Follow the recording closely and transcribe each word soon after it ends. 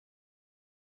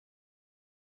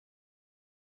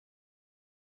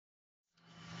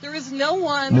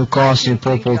Nuk ka asnjë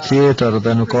popull tjetër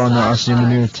dhe nuk ka në asnjë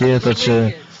mënyrë tjetër që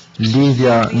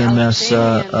lidhja në mes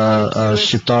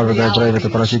shqiptarëve dhe hebrejve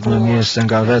të paraqitur më mirë se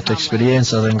nga vetë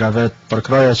eksperienca dhe nga vetë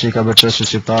përkraja që I ka bërë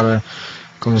çështës shqiptare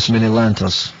Kongressmeni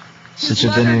Lantos. Siç e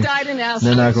dini,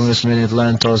 nëna e Kongressmenit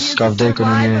Lantos ka vdekur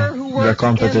nga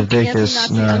kampet e vdekjes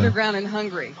në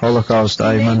Holocaust.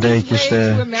 Ai mandej kishte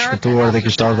shpëtuar dhe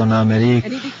kishte ardhur në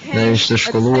Amerikë dhe ishte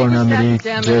shkolluar në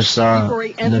Amerikë, derisa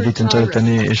në vitin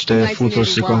 81 ishte futur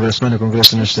si kongresmen në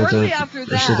Kongresin e Shteteve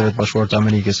të Bashkuara të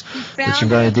Amerikës. Dhe që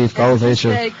nga e ditë ka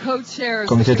udhëhequr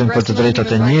Komitetin për të Drejtat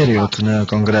e Njerëzit në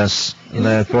Kongres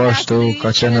dhe po ashtu ka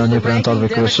qenë një prej anëtarëve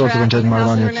kryesor të Komitetit të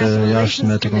Marrëdhënieve të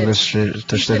Jashtme të Kongresit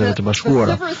të Shteteve të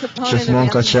Bashkuara.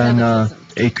 Gjithmonë ka qenë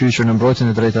I kyçur në mbrojtjen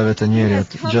e drejtave të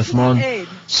njerëzit. Gjithmonë,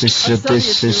 si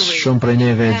shumë prej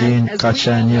neve e dinë, ka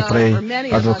qenë një prej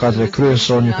advokatëve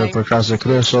kryesor, një prej përkrahësve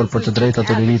kryesor për të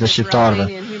drejtat e lirisë të shqiptarëve.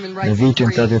 Në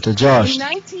vitin 86,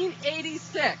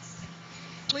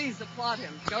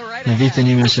 në vitin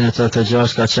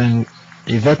 1986 ka qenë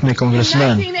I vetmi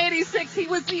kongresmen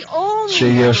që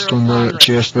I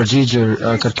është përgjigjur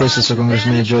kërkesës së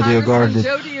kongresmenit DioGuardi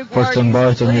për të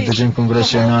mbajtur një dëgjim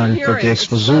kongresional për të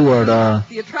ekspozuar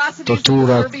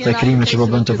torturat dhe krimet që po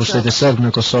bënte pushteti serb në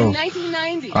Kosovë.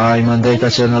 Ai mandej ka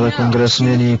qenë edhe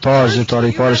kongresmeni I parë, zyrtari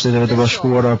I parë I Shteteve të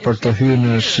Bashkuara për të hyrë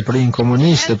në Shqipërinë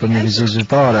komuniste për një vizitë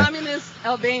zyrtare.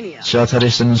 Që atëherë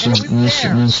ishte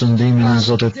në sundimin e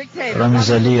zotit Ramiz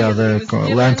Alia dhe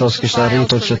Lantos kishte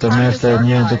arritur që të merrte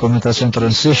një dokumentacion të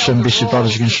rëndësishëm mbi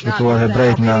shqiptarët që kishin shpëtuar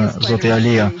hebrejt nga zoti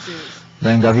Alia.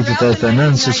 Dhe nga viti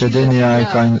 89, siç e dini, ai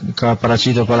ka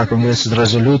paraqitur para Kongresit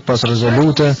rezolut pas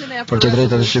rezolute për të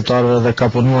drejtat e shqiptarëve dhe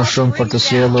ka punuar shumë për të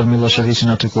sjellur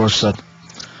Milosevicin aty ku është sot.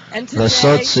 Dhe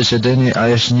sot, siç e dini,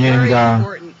 ai është një nga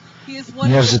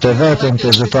njerëzit e vetëm të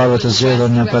zyrtarëve të zgjedhur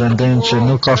në Perëndim që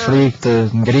nuk ka frikë të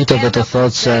ngritet dhe të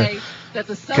thotë se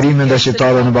krimet ndaj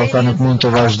shqiptarëve në Balkan nuk mund të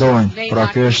vazhdojnë. Pra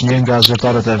ky është një nga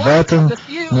zyrtarët e vetëm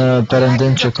në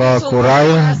Perëndim që ka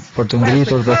kurajën për të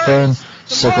ngritur dhe thënë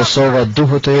se Kosova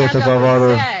duhet të jetë e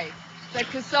pavarur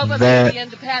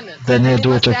dhe ne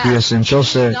duhet të pyesim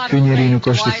nëse ky njeri nuk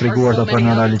është I friguar ta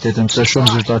pranë realitetin, pse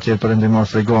shumë zyrtarë tjerë perëndimor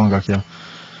frigohen nga kjo.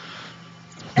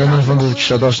 Dhe në fundit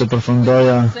kisha dashur të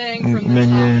përfundoja me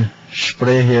një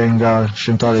shprehje nga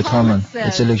shkrimtari Thoman, I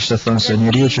cili kishte thënë se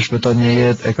njeriu që shpëton një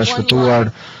jetë e ka shpëtuar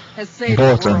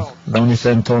botën. Dhe unë I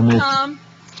them Tomit,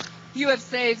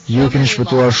 ju keni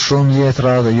shpëtuar shumë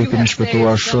jetra dhe ju keni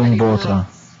shpëtuar shumë botra.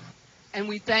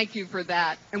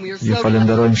 Ju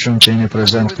falenderojmë shumë që jeni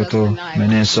prezent këtu me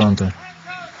ne sonte.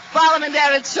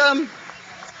 Faleminderit shumë.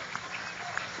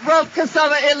 Rrot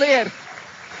Kosova e lirë.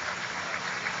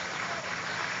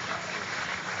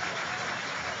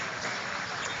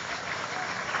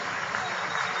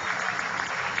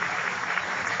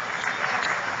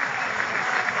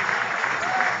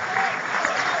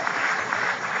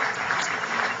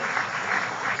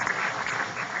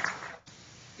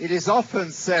 It is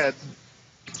often said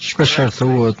Shpeshherë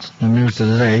thuhet në mënyrë të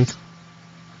drejtë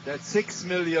that 6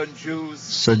 million Jews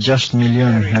se 6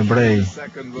 milion hebrej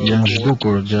janë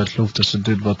zhdukur gjatë luftës së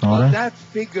dytë botërore. That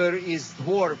figure is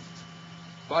dwarfed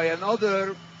by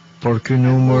another Por ky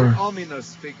numër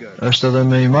ominous figure. është edhe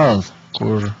më I madh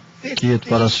kur kihet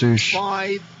parasysh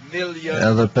 5 million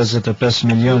edhe 55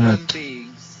 milionët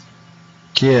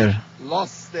tjerë,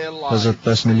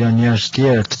 55 milion njerëz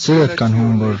tjerë të cilët kanë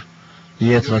humbur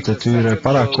jetrat e tyre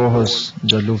para kohës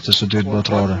gjatë luftës së dytë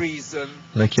botërore.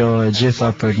 Dhe kjo e gjitha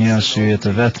për një arsye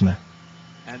të vetme.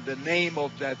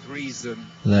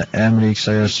 Dhe emri I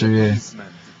kësaj arsye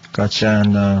ka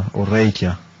qenë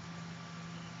urrejtja.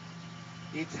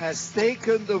 I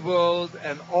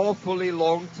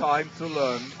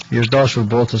është dashur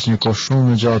botës një kohë shumë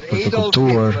e gjatë për të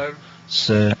kuptuar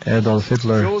se Adolf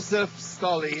Hitler,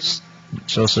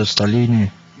 Joseph Stalini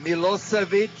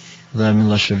dhe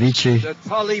Miloševići,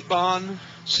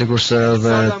 sigurisht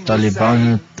edhe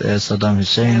Talibanët e Saddam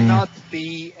Husseini,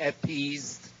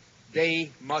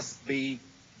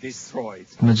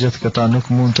 me gjithë këta nuk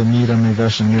mund të mirën I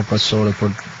veshën mirë pasore,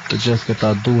 por të gjithë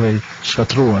këta duhej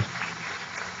shkatruar.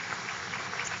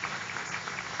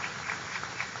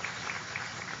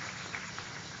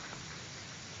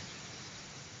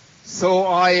 So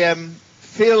I am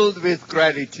filled with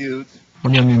gratitude.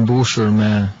 Unë jam I mbushur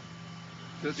me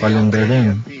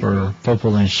falënderim për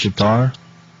popullin shqiptar,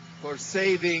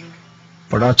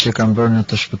 për atë që kanë bërë në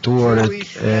të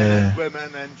shpëtuarit e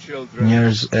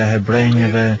njerëz e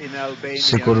hebrejnjeve,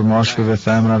 sikur mashkujve,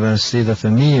 femrave, si dhe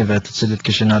fëmijëve të cilët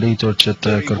kishin arritur që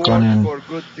të kërkonin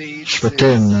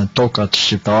shpëtim në tokat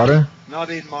shqiptare,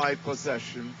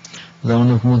 Dhe unë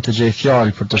nuk mund të gjej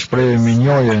fjalë për të shprehur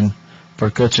mirënjohjen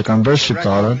për këtë që kanë bërë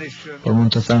shqiptarët, por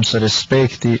mund të them se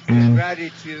respekti ynë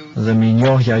dhe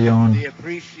mirënjohja jonë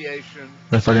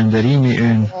dhe falënderimi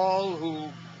ynë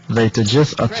dhe i të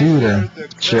gjithë atyre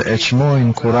që e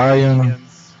çmojnë kurajën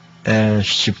e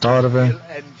shqiptarëve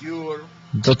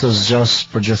do të zgjas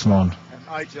për gjithmonë.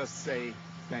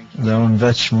 Dhe unë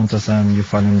veç mund të them ju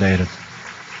falenderoj.